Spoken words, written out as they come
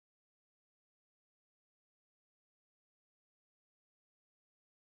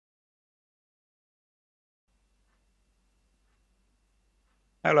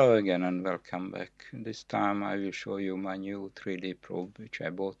Hello again and welcome back. This time I will show you my new 3D probe which I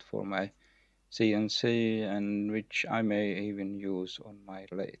bought for my CNC and which I may even use on my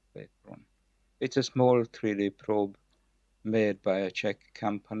lathe later on. It's a small 3D probe made by a Czech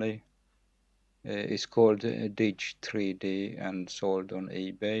company. It's called DIG3D and sold on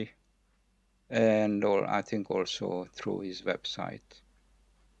eBay and I think also through his website.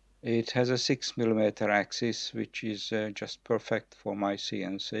 It has a 6mm axis which is just perfect for my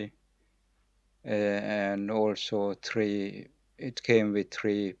CNC. And also it came with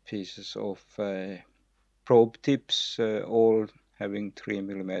 3 pieces of probe tips, all having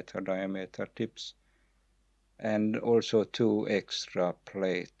 3mm diameter tips, and also 2 extra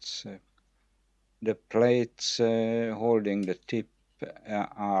plates. The plates holding the tip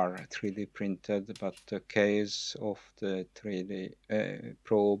are 3D printed, but the case of the 3D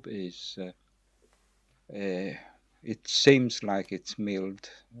probe is it seems like it's milled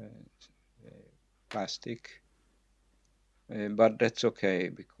plastic. But that's okay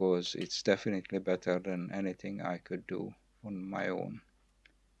because it's definitely better than anything I could do on my own.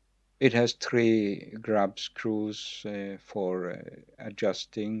 It has 3 grub screws for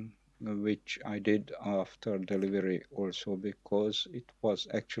adjusting, which I did after delivery also because it was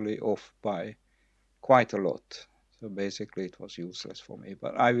actually off by quite a lot. So basically it was useless for me,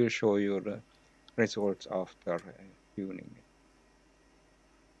 but I will show you the results after tuning it.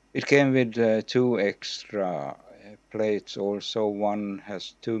 It came with 2 extra plates also. One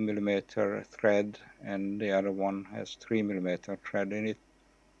has 2mm thread and the other one has 3mm thread in it.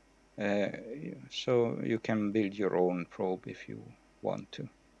 So you can build your own probe if you want to.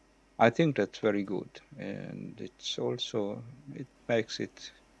 I think that's very good, and it makes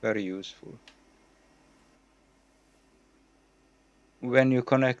it very useful. When you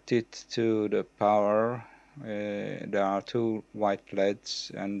connect it to the power, there are 2 white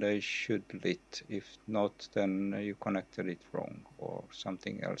LEDs and they should lit. If not, then you connected it wrong or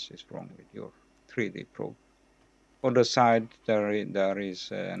something else is wrong with your 3D probe. On the side there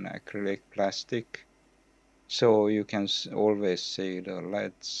is an acrylic plastic, so you can always see the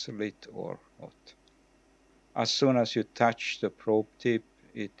LEDs lit or not. As soon as you touch the probe tip,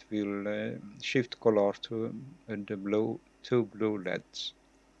 it will shift color to the 2 blue LEDs.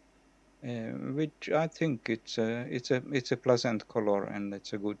 Which I think it's a pleasant color and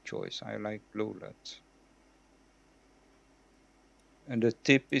it's a good choice. I like blue LEDs. And the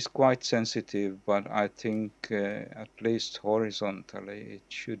tip is quite sensitive, but I think at least horizontally it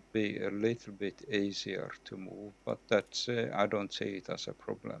should be a little bit easier to move. But that's I don't see it as a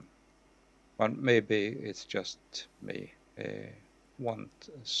problem. But maybe it's just me want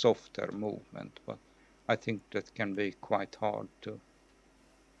a softer movement. But I think that can be quite hard to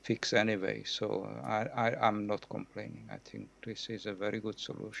fix anyway. So I'm not complaining. I think this is a very good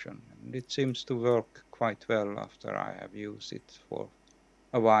solution. And it seems to work quite well after I have used it for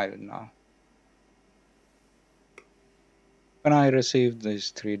a while now. When I received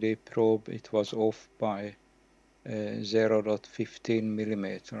this 3D probe, it was off by 0.15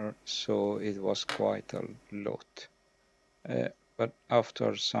 mm, so it was quite a lot. But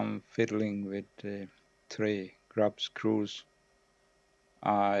after some fiddling with the 3 grub screws,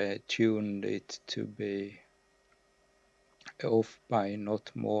 I tuned it to be off by not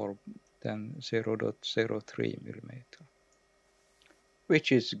more than 0.03 mm,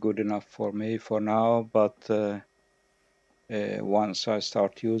 which is good enough for me for now, but once I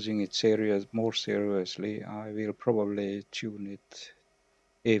start using it more seriously, I will probably tune it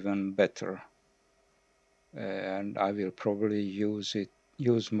even better, and I will probably use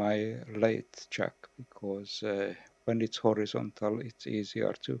my lathe chuck because when it's horizontal, it's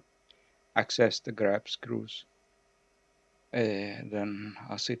easier to access the grab screws than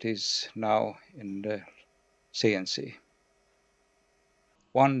as it is now in the CNC.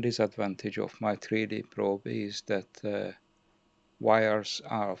 One disadvantage of my 3D probe is that wires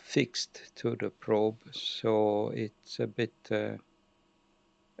are fixed to the probe, so it's a bit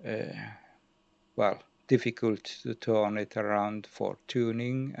well, difficult to turn it around for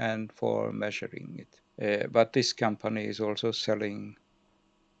tuning and for measuring it. But this company is also selling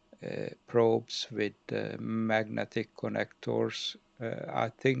probes with magnetic connectors. I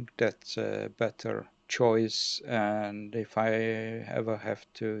think that's a better choice, and if I ever have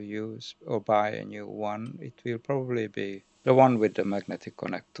to use or buy a new one, it will probably be the one with the magnetic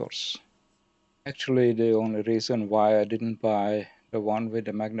connectors. Actually, the only reason why I didn't buy the one with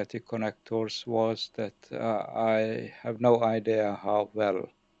the magnetic connectors was that I have no idea how well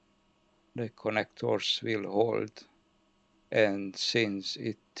the connectors will hold. And since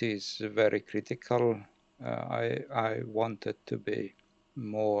it is very critical, I wanted to be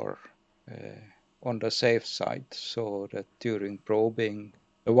more on the safe side, so that during probing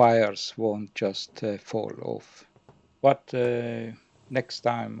the wires won't just fall off. But next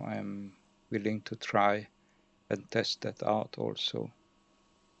time I'm willing to try and test that out also.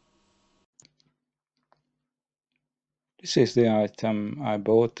 This is the item I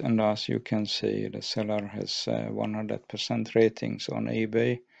bought, and as you can see, the seller has 100% ratings on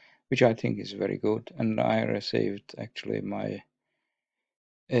eBay, which I think is very good. And I received actually my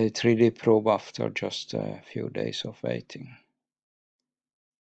 3D probe after just a few days of waiting.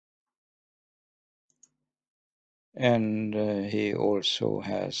 And he also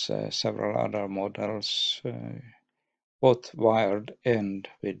has several other models, both wired and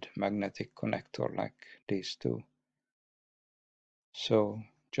with magnetic connector like these two. So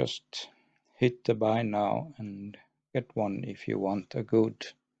just hit the buy now and get one if you want a good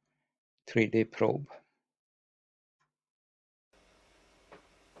 3D probe.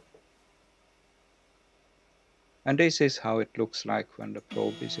 And this is how it looks like when the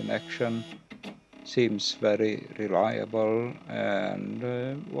probe is in action. Seems very reliable, and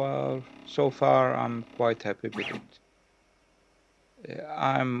well, so far I'm quite happy with it.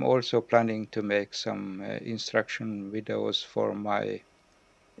 I'm also planning to make some instruction videos for my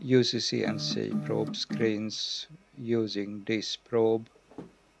UCCNC probe screens using this probe,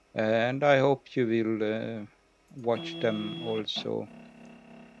 and I hope you will watch them also.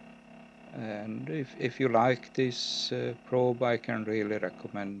 And if you like this probe, I can really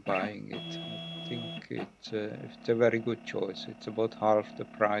recommend buying it. I think it's a very good choice. It's about half the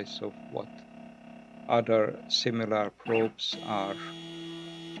price of what other similar probes are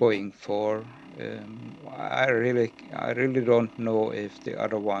going for. I really don't know if the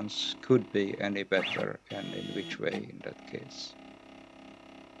other ones could be any better, and in which way in that case.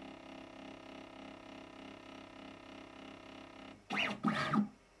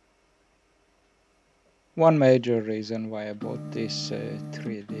 One major reason why I bought this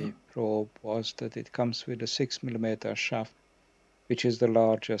 3D probe was that it comes with a 6mm shaft, which is the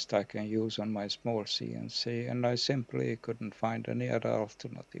largest I can use on my small CNC, and I simply couldn't find any other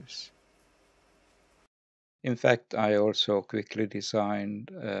alternatives. In fact, I also quickly designed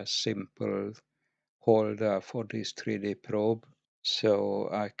a simple holder for this 3D probe, so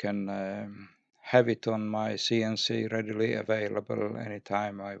I can have it on my CNC readily available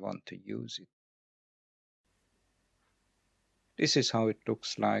anytime I want to use it. This is how it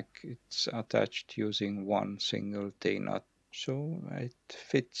looks like. It's attached using one single T-nut, so it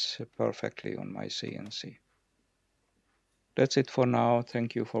fits perfectly on my CNC. That's it for now.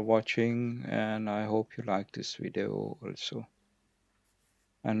 Thank you for watching, and I hope you like this video also.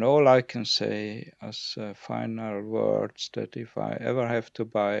 And all I can say as final words, that if I ever have to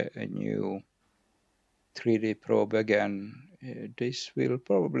buy a new 3D probe again, this will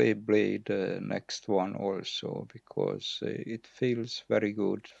probably be the next one also, because it feels very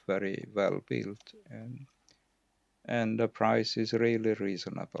good, very well built, and the price is really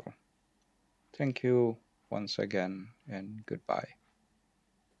reasonable. Thank you once again, and goodbye.